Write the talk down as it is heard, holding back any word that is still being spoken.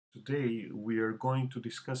Today we are going to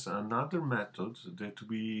discuss another method that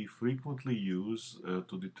we frequently use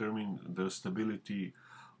to determine the stability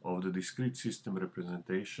of the discrete system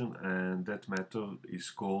representation, and that method is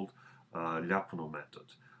called Lyapunov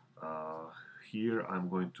method. Uh, Here I'm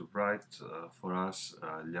going to write for us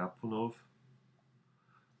Lyapunov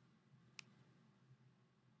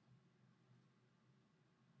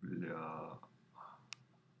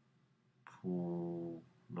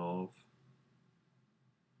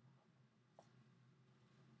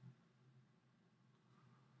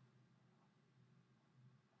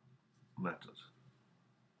method.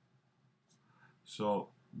 So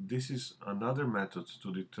this is another method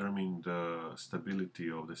to determine the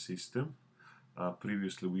stability of the system.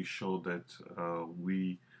 Previously we showed that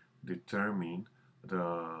we determine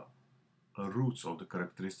the roots of the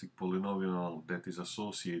characteristic polynomial that is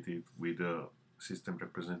associated with the system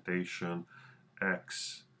representation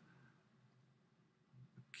x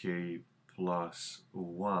k plus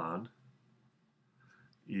 1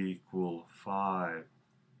 equal 5x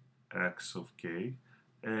of k,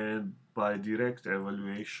 and by direct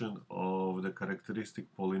evaluation of the characteristic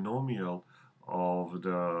polynomial of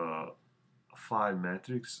the phi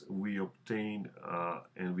matrix, we obtain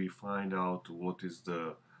and we find out what is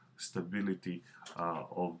the stability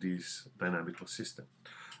of this dynamical system.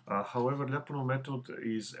 However, Lyapunov method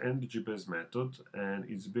is energy-based method, and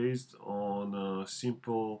it's based on a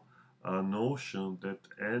simple notion that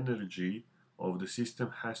energy of the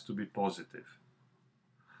system has to be positive.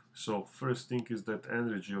 So first thing is that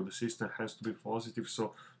energy of the system has to be positive.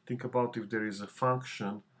 So think about if there is a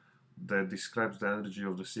function that describes the energy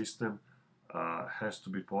of the system has to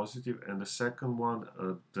be positive, and the second one,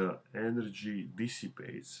 the energy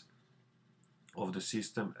dissipates of the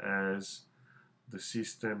system as the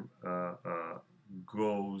system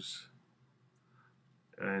goes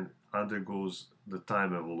and undergoes the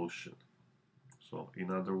time evolution. So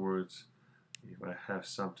in other words, if I have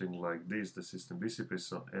something like this, the system dissipates,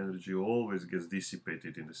 so energy always gets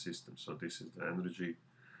dissipated in the system. So this is the energy,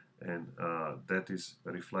 and that is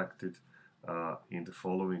reflected in the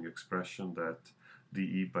following expression, that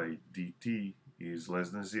dE by dt is less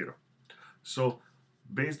than 0. So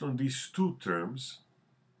based on these two terms,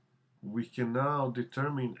 we can now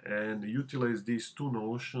determine and utilize these two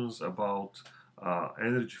notions about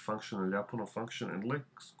energy function and Lyapunov function, and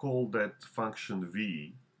let's call that function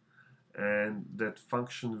V, and that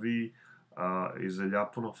function V is a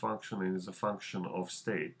Lyapunov function and is a function of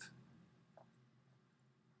state.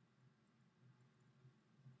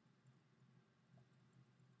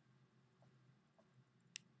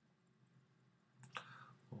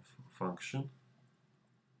 Function,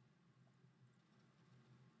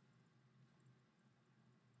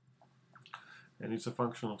 and it's a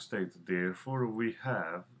function of state. Therefore, we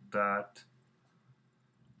have that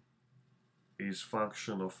is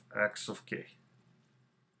function of x of k,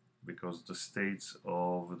 because the states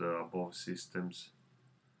of the above systems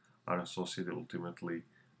are associated ultimately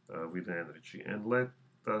with energy. And let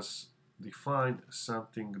us define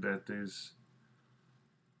something that is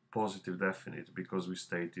positive definite, because we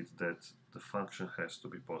stated that the function has to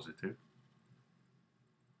be positive.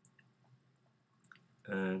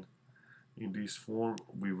 And in this form,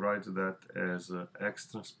 we write that as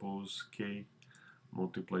x transpose k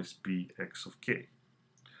multiplies p x of k.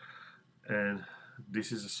 And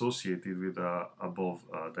this is associated with above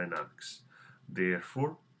dynamics.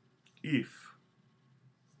 Therefore, if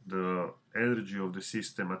the energy of the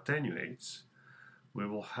system attenuates, we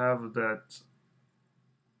will have that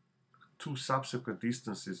two subsequent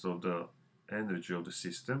instances of the energy of the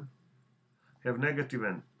system have negative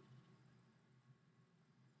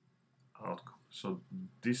outcome. So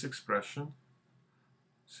this expression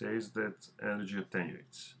says that energy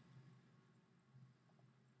attenuates.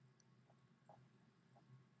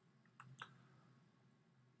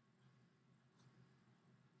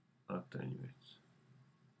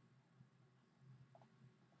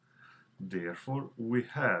 Therefore, we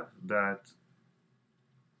have that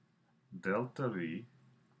delta V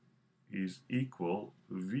is equal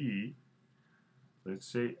V, let's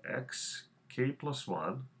say x k plus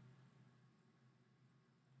 1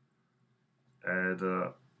 at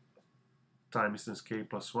time instance k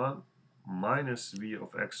plus 1 minus V of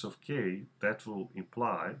x of k. That will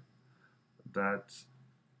imply that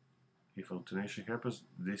if alternation happens,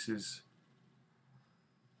 this is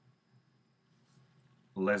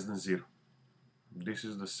less than 0. This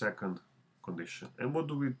is the second condition. And what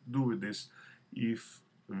do we do with this? If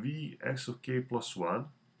V x of k plus 1,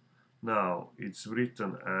 now it's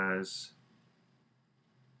written as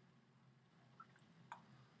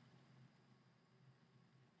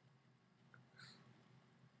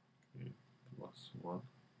plus 1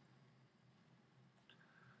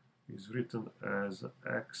 is written as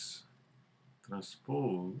x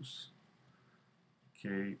transpose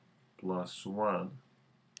k plus 1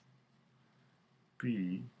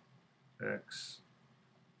 p x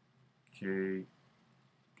k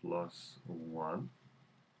plus 1.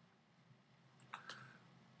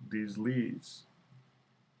 This leads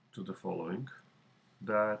to the following,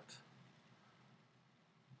 that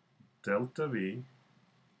delta v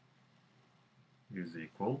is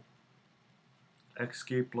equal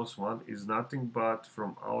xk plus 1 is nothing but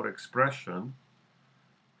from our expression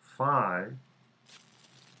phi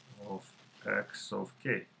of x of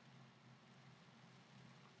k.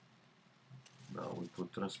 Now we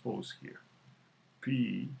put transpose here.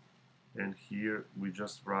 P, and here we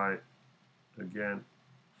just write again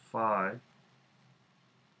phi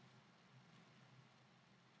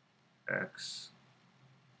x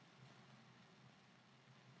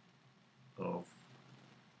of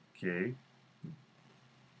k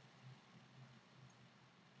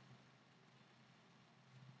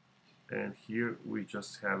and here we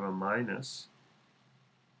just have a minus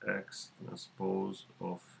x transpose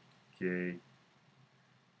of k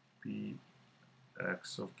p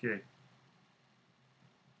x of k.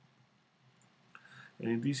 And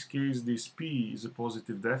in this case, this p is a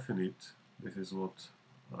positive definite. This is what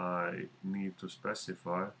I need to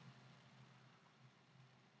specify.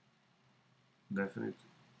 Definite,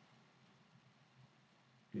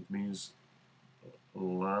 it means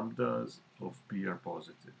lambdas of p are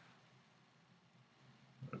positive,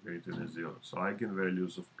 are greater than 0. So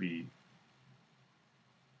eigenvalues of p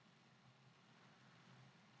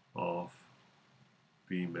of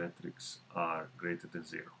p matrix are greater than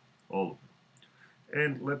 0, all of them.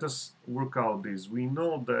 And let us work out this. We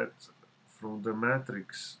know that from the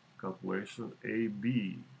matrix calculation,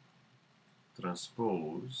 AB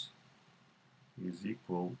transpose is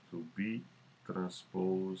equal to B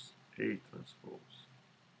transpose A transpose.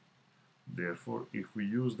 Therefore, if we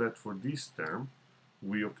use that for this term,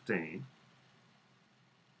 we obtain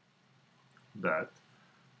that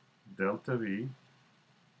delta V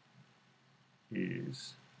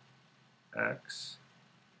is X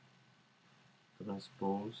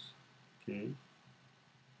transpose K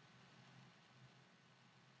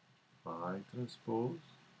phi transpose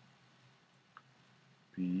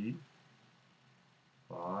P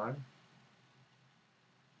phi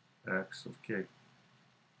X of K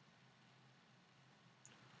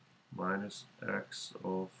minus X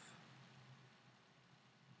of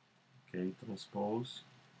K transpose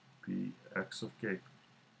P X of K.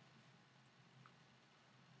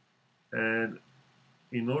 And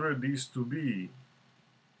in order this to be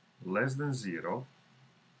less than 0,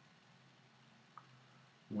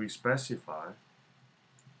 we specify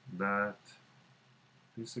that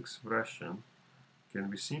this expression can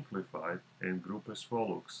be simplified and grouped as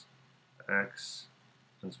follows: X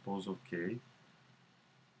transpose of K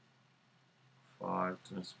phi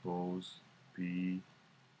transpose P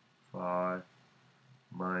phi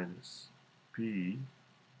minus P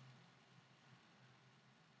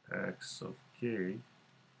X of K.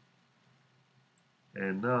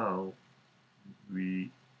 And now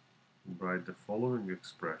we write the following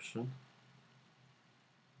expression,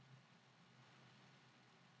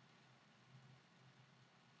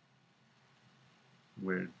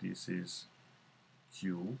 where this is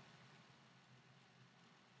Q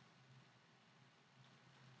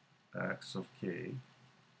X of K,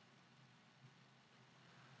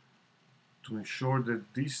 to ensure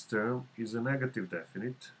that this term is a negative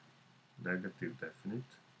definite.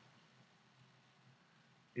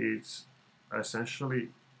 It's essentially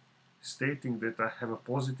stating that I have a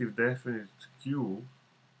positive definite Q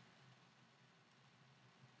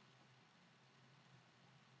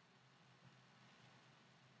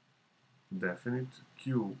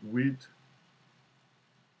with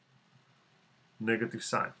negative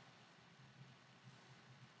sign.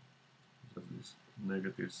 So this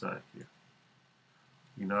negative sign here.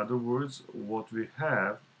 In other words, what we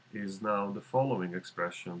have is now the following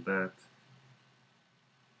expression, that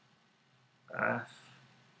F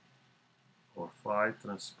or phi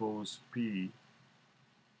transpose P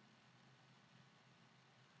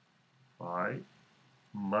phi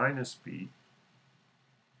minus P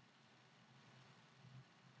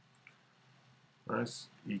is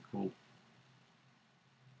equal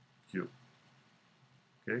Q.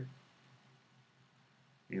 Okay?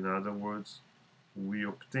 In other words, we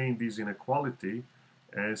obtain this inequality,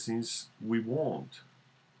 and since we want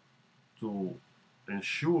to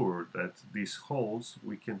ensure that this holds,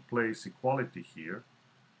 we can place equality here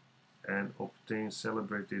and obtain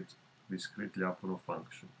celebrated discrete Lyapunov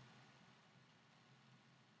function.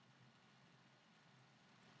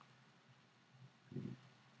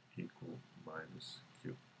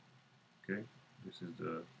 This is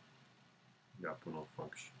the Lyapunov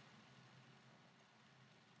function.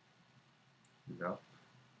 Lyap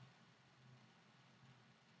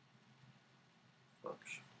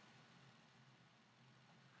function.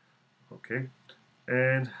 Okay,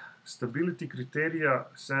 and stability criteria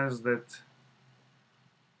says that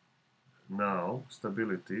now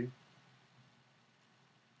stability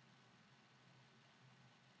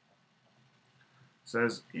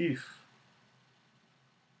says if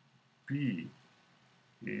P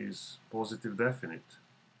is positive definite,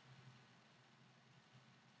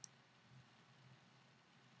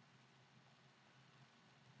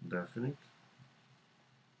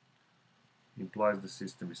 implies the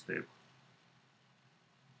system is stable.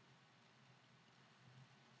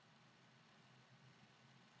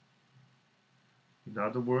 In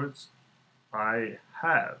other words, I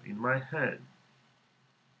have in my hand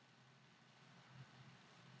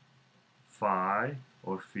phi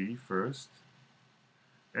or phi first,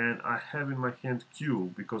 and I have in my hand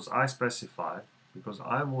q because I specify, because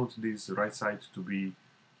I want this right side to be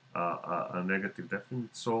a negative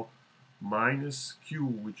definite, so minus q,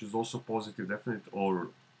 which is also positive definite,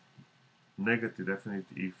 or negative definite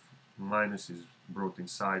if minus is brought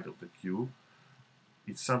inside of the q.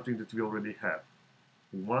 It's something that we already have.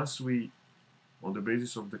 Once we, on the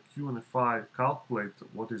basis of the q and the phi, calculate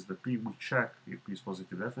what is the p, we check if p is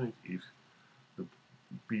positive definite. If the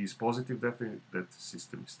p is positive definite, that the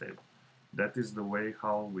system is stable. That is the way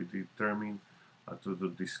how we determine to the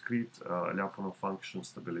discrete Lyapunov function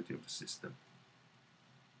stability of the system.